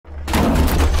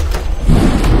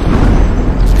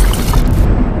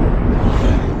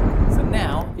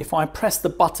if I press the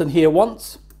button here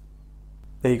once,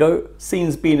 there you go,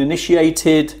 scene's been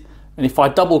initiated, and if I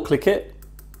double click it,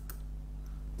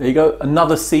 there you go,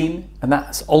 another scene, and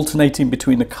that's alternating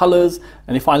between the colors.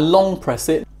 And if I long press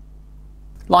it,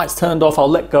 lights turned off, I'll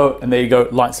let go, and there you go,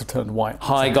 lights have turned white.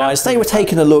 Hi guys, today we're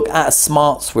taking a look at a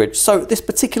smart switch. So this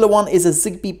particular one is a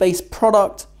Zigbee based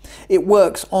product. It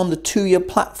works on the Tuya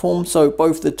platform, so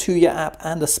both the Tuya app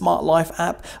and the Smart Life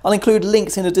app. I'll include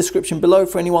links in the description below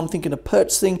for anyone thinking of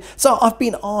purchasing. So I've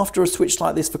been after a switch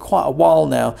like this for quite a while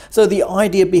now. So the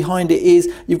idea behind it is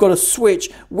you've got a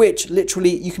switch which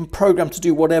literally you can program to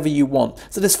do whatever you want.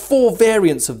 So there's 4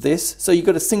 variants of this. So you've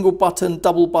got a single button,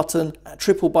 double button,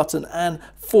 triple button, and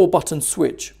 4-button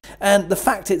switch. And the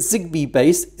fact it's Zigbee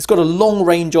based, it's got a long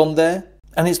range on there,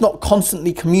 and it's not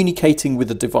constantly communicating with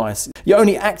the device. You're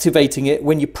only activating it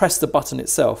when you press the button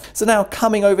itself. So now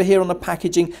coming over here on the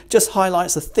packaging, just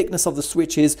highlights the thickness of the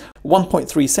switch is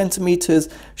 1.3 centimeters,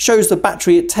 shows the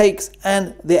battery it takes,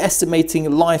 and the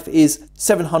estimating life is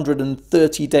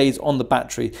 730 days on the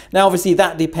battery. Now obviously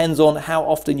that depends on how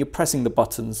often you're pressing the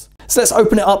buttons. So let's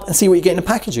open it up and see what you get in the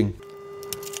packaging.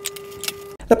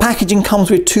 The packaging comes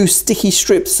with 2 sticky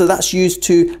strips, so that's used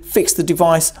to fix the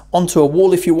device onto a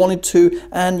wall if you wanted to,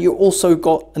 and you also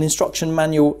got an instruction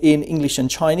manual in English and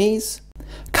Chinese.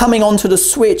 Coming onto the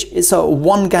switch, it's a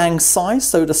 1-gang size,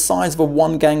 so the size of a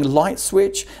 1-gang light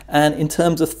switch, and in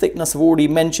terms of thickness, I've already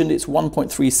mentioned it's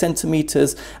 1.3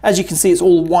 centimeters. As you can see, it's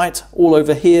all white all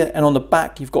over here, and on the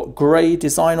back you've got grey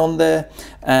design on there,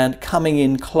 and coming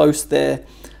in close there,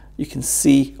 you can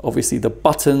see obviously the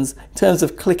buttons. In terms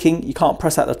of clicking, you can't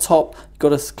press at the top, you've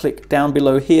got to click down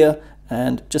below here,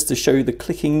 and just to show you the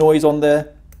clicking noise on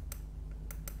there.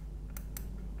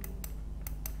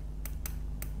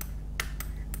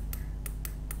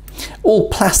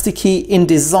 All plasticky in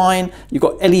design. You've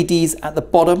got LEDs at the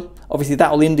bottom. Obviously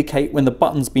that will indicate when the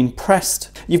button's been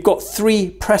pressed. You've got 3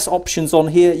 press options on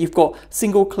here. You've got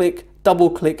single click,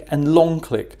 double click, and long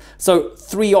click. So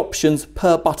 3 options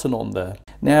per button on there.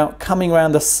 Now coming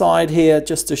around the side here,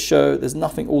 just to show there's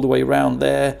nothing all the way around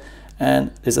there, and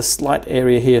there's a slight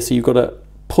area here, so you've got to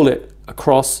pull it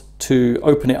across to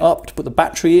open it up to put the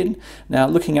battery in. Now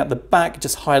looking at the back, it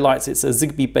just highlights it's a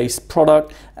Zigbee based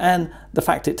product, and the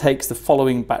fact it takes the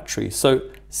following battery, so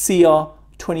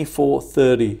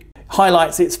CR2430.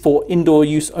 Highlights it's for indoor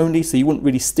use only, so you wouldn't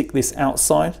really stick this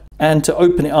outside. And to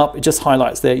open it up, it just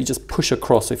highlights there, you just push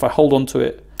across. So if I hold on to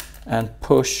it and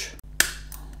push,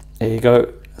 there you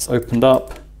go, it's opened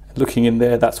up. Looking in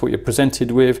there, that's what you're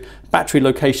presented with. Battery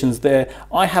locations there.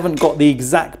 I haven't got the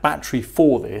exact battery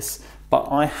for this,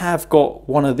 but I have got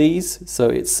one of these. So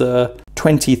it's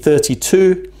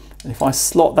 2032. And if I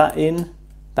slot that in,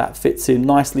 that fits in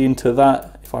nicely into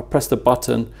that. If I press the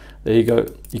button, there you go,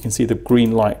 you can see the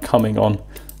green light coming on.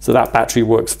 So that battery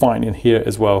works fine in here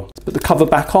as well. Let's put the cover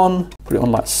back on, put it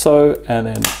on like so, and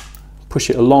then push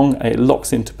it along, and it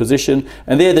locks into position.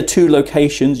 And they're the 2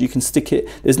 locations you can stick it.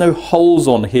 There's no holes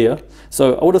on here.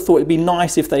 So I would have thought it'd be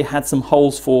nice if they had some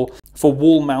holes for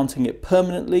wall mounting it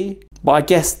permanently. But I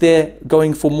guess they're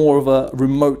going for more of a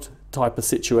remote type of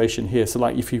situation here, so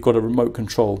like if you've got a remote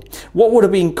control. What would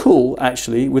have been cool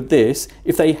actually with this,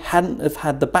 if they hadn't have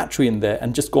had the battery in there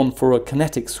and just gone for a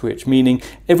kinetic switch, meaning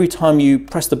every time you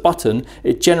press the button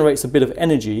it generates a bit of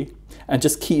energy and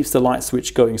just keeps the light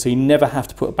switch going, so you never have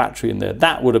to put a battery in there.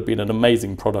 That would have been an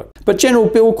amazing product. But general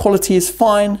build quality is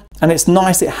fine, and it's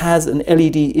nice it has an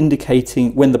LED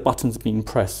indicating when the button's been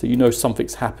pressed, so you know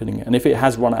something's happening. And if it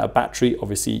has run out of battery,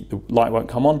 obviously the light won't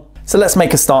come on. So let's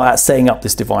make a start at setting up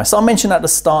this device. So I mentioned at the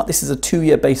start, this is a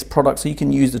Tuya based product, so you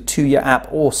can use the Tuya app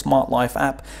or Smart Life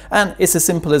app, and it's as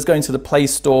simple as going to the Play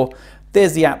Store.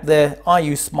 There's the app there. I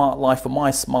use Smart Life for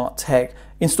my smart tech,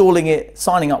 installing it,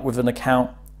 signing up with an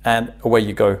account, and away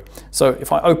you go. So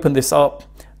if I open this up,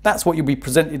 that's what you'll be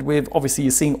presented with. Obviously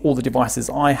you're seeing all the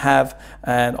devices I have,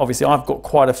 and obviously I've got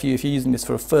quite a few. If you're using this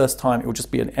for the first time, it will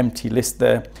just be an empty list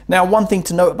there. Now one thing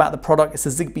to note about the product, it's a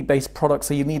Zigbee based product,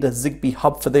 so you need a Zigbee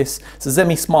Hub for this. So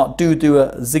Zemismart do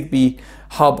a Zigbee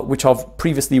Hub, which I've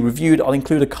previously reviewed. I'll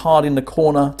include a card in the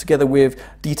corner together with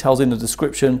details in the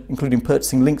description, including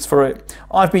purchasing links for it.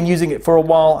 I've been using it for a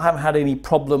while, haven't had any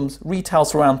problems.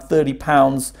 Retails for around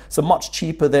 £30, so much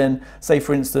cheaper than, say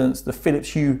for instance, the Philips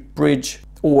Hue Bridge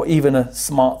or even a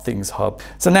SmartThings hub.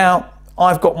 So now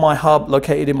I've got my hub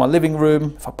located in my living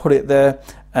room. If I put it there,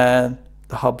 and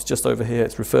the hub's just over here,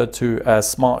 it's referred to as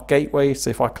Smart Gateway.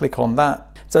 So if I click on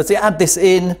that, so to add this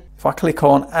in, if I click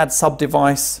on add sub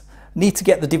device, need to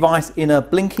get the device in a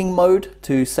blinking mode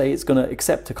to say it's going to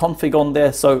accept a config on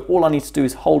there. So all I need to do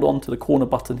is hold on to the corner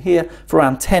button here for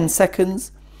around 10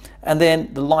 seconds. and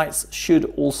then the lights should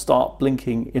all start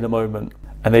blinking in a moment.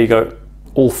 And there you go.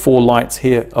 All 4 lights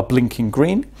here are blinking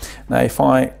green. Now if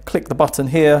I click the button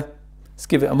here, let's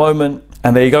give it a moment,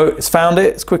 and there you go, it's found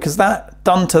it as quick as that.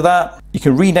 Done to that. You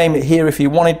can rename it here if you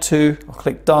wanted to. I'll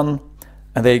click done,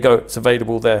 and there you go, it's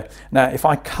available there. Now if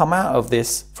I come out of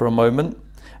this for a moment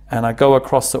and I go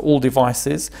across to all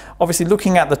devices, obviously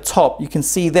looking at the top, you can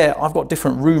see there I've got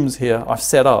different rooms here I've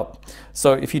set up.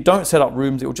 So if you don't set up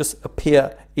rooms, it will just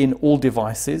appear in all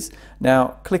devices.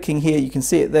 Now clicking here, you can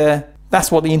see it there. That's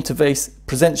what the interface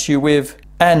presents you with,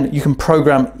 and you can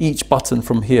program each button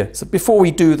from here. So before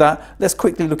we do that, let's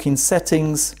quickly look in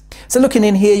settings. So looking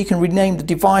in here, you can rename the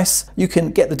device. You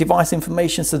can get the device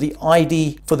information, so the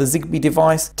ID for the Zigbee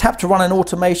device. Tap to run an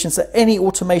automation, so any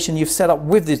automation you've set up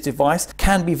with this device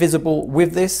can be visible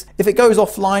with this. If it goes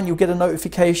offline, you'll get a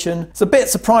notification. It's a bit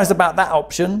surprised about that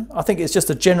option. I think it's just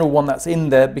a general one that's in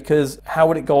there, because how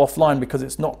would it go offline? Because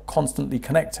it's not constantly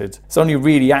connected. It's only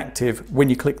really active when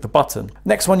you click the button.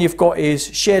 Next one you've got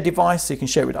is share device, so you can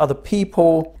share it with other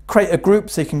people. Create a group,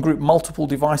 so you can group multiple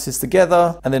devices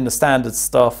together, and then the standard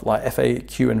stuff like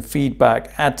FAQ and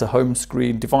feedback, add to home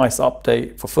screen, device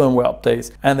update for firmware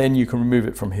updates, and then you can remove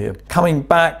it from here. Coming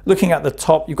back, looking at the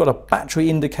top, you've got a battery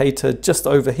indicator just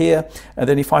over here, and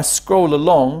then if I scroll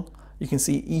along, you can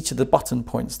see each of the button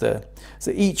points there.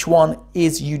 So each one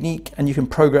is unique, and you can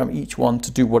program each one to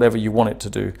do whatever you want it to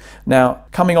do. Now,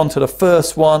 coming on to the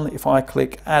first one, if I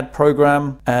click add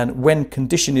program, and when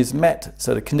condition is met,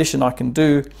 so the condition I can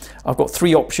do, I've got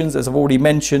 3 options as I've already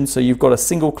mentioned. So you've got a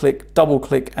single click, double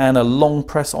click, and a long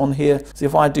press on here. So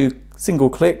if I do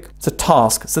single click, it's a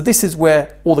task. So this is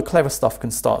where all the clever stuff can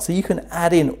start. So you can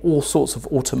add in all sorts of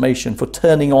automation for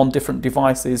turning on different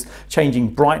devices,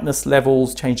 changing brightness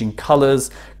levels, changing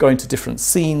colors, going to different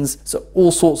scenes, so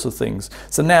all sorts of things.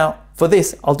 So now for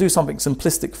this, I'll do something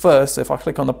simplistic first. So if I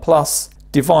click on the plus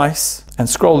device and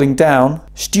scrolling down,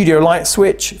 studio light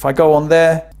switch, if I go on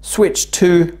there, switch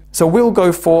to, so we'll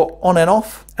go for on and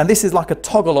off, and this is like a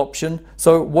toggle option,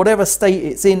 so whatever state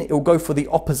it's in, it will go for the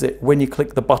opposite when you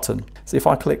click the button. So if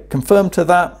I click confirm to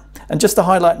that, and just to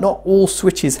highlight, not all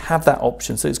switches have that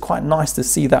option, so it's quite nice to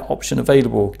see that option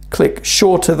available. Click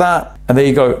sure to that, and there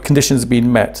you go, conditions have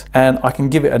been met, and I can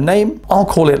give it a name. I'll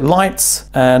call it lights,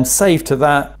 and save to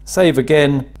that, save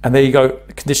again, and there you go,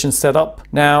 conditions set up.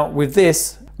 Now with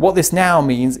this, what this now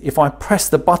means, if I press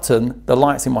the button, the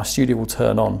lights in my studio will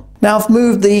turn on. Now I've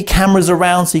moved the cameras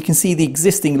around so you can see the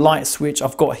existing light switch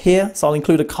I've got here. So I'll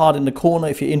include a card in the corner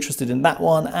if you're interested in that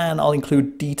one, and I'll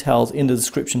include details in the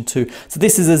description too. So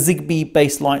this is a Zigbee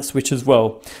based light switch as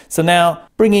well. So now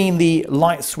bringing the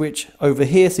light switch over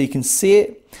here so you can see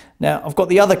it. Now I've got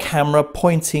the other camera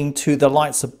pointing to the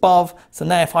lights above. So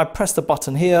now if I press the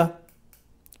button here,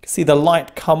 you can see the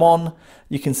light come on.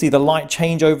 You can see the light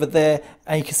change over there,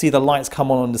 and you can see the lights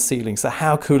come on the ceiling. So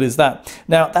how cool is that?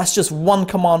 Now that's just one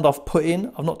command I've put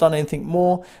in. I've not done anything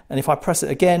more. And if I press it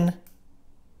again,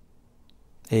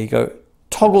 there you go.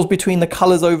 Toggles between the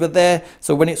colors over there.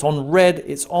 So when it's on red,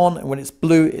 it's on, and when it's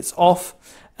blue, it's off.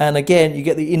 And again, you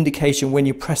get the indication when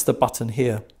you press the button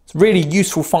here. It's really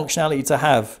useful functionality to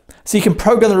have. So you can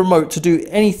program the remote to do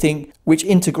anything which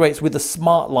integrates with the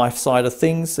smart life side of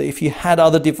things. So if you had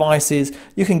other devices,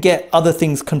 you can get other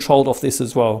things controlled off this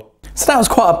as well. So that was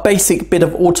quite a basic bit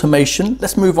of automation.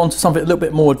 Let's move on to something a little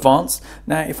bit more advanced.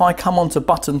 Now, if I come on to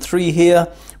button 3 here,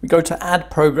 we go to add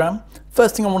program.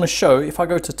 First thing I want to show, if I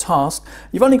go to task,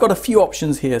 you've only got a few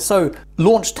options here. So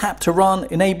launch, tap to run,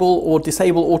 enable or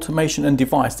disable automation and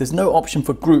device. There's no option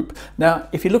for group. Now,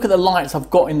 if you look at the lights I've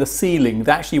got in the ceiling,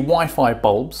 they're actually Wi-Fi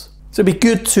bulbs. So it'd be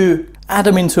good to add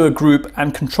them into a group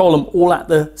and control them all at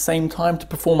the same time to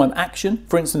perform an action.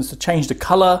 For instance, to change the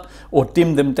color or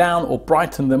dim them down or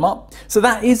brighten them up. So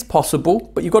that is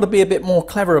possible, but you've got to be a bit more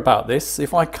clever about this.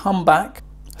 If I come back,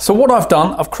 so what I've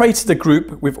done, I've created a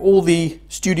group with all the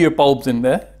studio bulbs in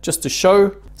there just to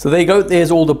show. So there you go, there's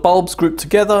all the bulbs grouped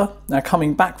together. Now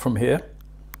coming back from here,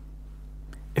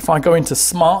 if I go into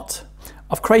smart,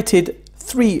 I've created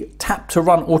 3 tap to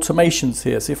run automations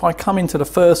here. So if I come into the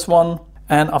first one,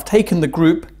 and I've taken the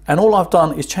group, and all I've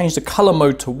done is change the color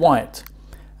mode to white.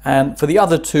 And for the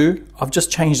other 2, I've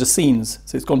just changed the scenes.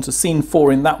 So it's gone to scene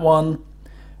 4 in that one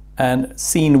and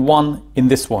scene 1 in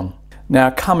this one. Now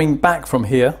coming back from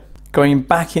here, going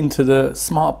back into the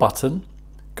smart button,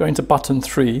 going to button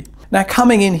 3. Now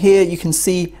coming in here, you can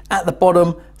see at the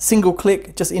bottom, single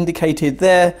click just indicated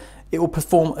there. It will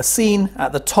perform a scene.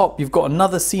 At the top, you've got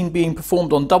another scene being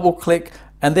performed on double click.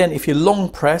 And then if you long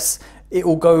press, it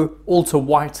will go all to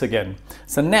white again.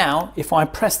 So now if I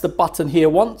press the button here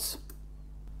once,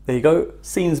 there you go,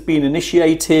 scene's been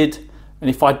initiated. And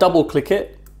if I double click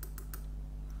it,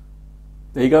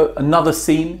 There you go, another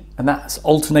scene, and that's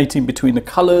alternating between the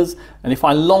colors. And if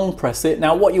I long press it,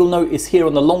 now what you'll notice here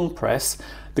on the long press,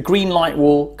 the green light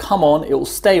will come on, it will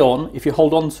stay on if you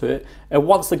hold on to it. And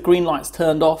once the green light's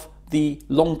turned off, the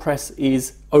long press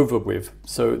is over with,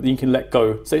 so you can let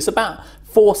go. So it's about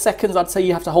 4 seconds, I'd say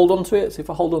you have to hold on to it. So if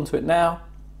I hold on to it now,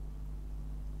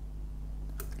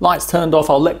 lights turned off,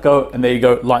 I'll let go, and there you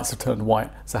go, lights have turned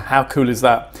white. So how cool is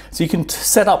that? So you can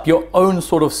set up your own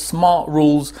sort of smart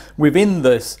rules within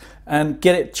this and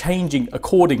get it changing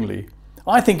accordingly.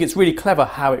 I think it's really clever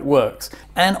how it works.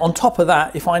 And on top of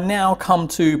that, if I now come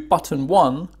to button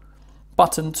 1,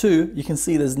 button 2, you can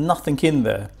see there's nothing in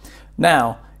there.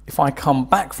 Now, if I come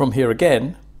back from here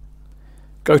again,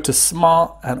 go to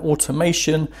Smart and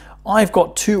Automation, I've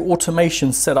got 2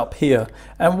 automations set up here.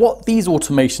 And what these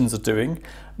automations are doing,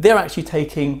 they're actually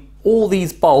taking all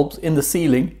these bulbs in the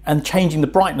ceiling and changing the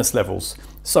brightness levels.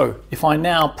 So if I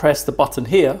now press the button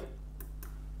here,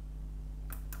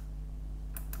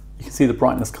 you can see the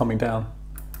brightness coming down.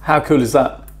 How cool is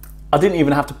that? I didn't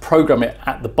even have to program it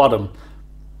at the bottom.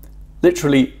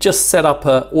 Literally just set up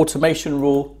an automation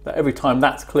rule that every time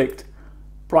that's clicked,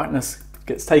 brightness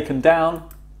gets taken down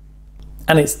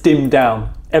and it's dimmed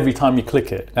down every time you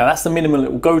click it. Now that's the minimum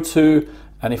it will go to,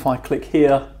 and if I click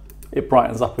here, it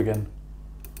brightens up again.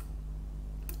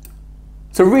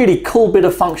 It's a really cool bit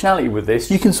of functionality with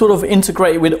this. You can sort of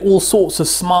integrate it with all sorts of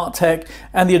smart tech,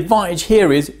 and the advantage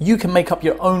here is you can make up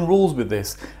your own rules with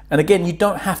this. And again, you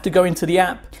don't have to go into the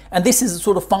app. And this is the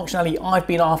sort of functionality I've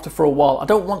been after for a while. I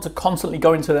don't want to constantly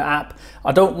go into the app.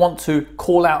 I don't want to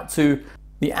call out to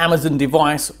the Amazon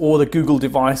device or the Google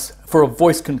device for a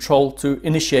voice control to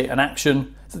initiate an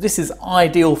action. So this is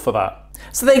ideal for that.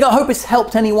 So there you go. I hope it's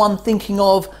helped anyone thinking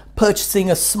of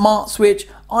purchasing a smart switch.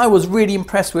 I was really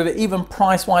impressed with it. Even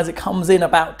price wise, it comes in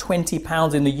about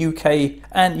 £20 in the UK,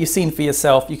 and you've seen for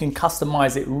yourself, you can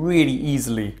customize it really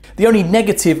easily. The only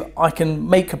negative I can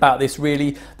make about this,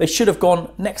 really, they should have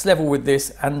gone next level with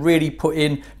this and really put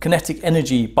in kinetic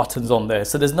energy buttons on there,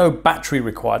 so there's no battery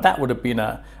required. That would have been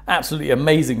an absolutely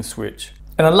amazing switch.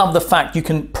 And I love the fact you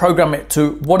can program it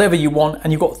to whatever you want,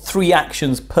 and you've got 3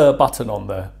 actions per button on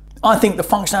there. I think the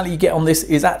functionality you get on this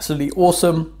is absolutely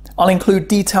awesome. I'll include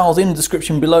details in the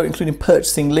description below, including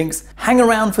purchasing links. Hang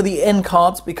around for the end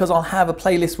cards because I'll have a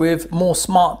playlist with more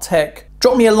smart tech.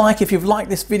 Drop me a like if you've liked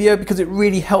this video because it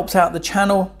really helps out the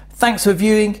channel. Thanks for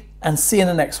viewing, and see you in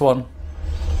the next one.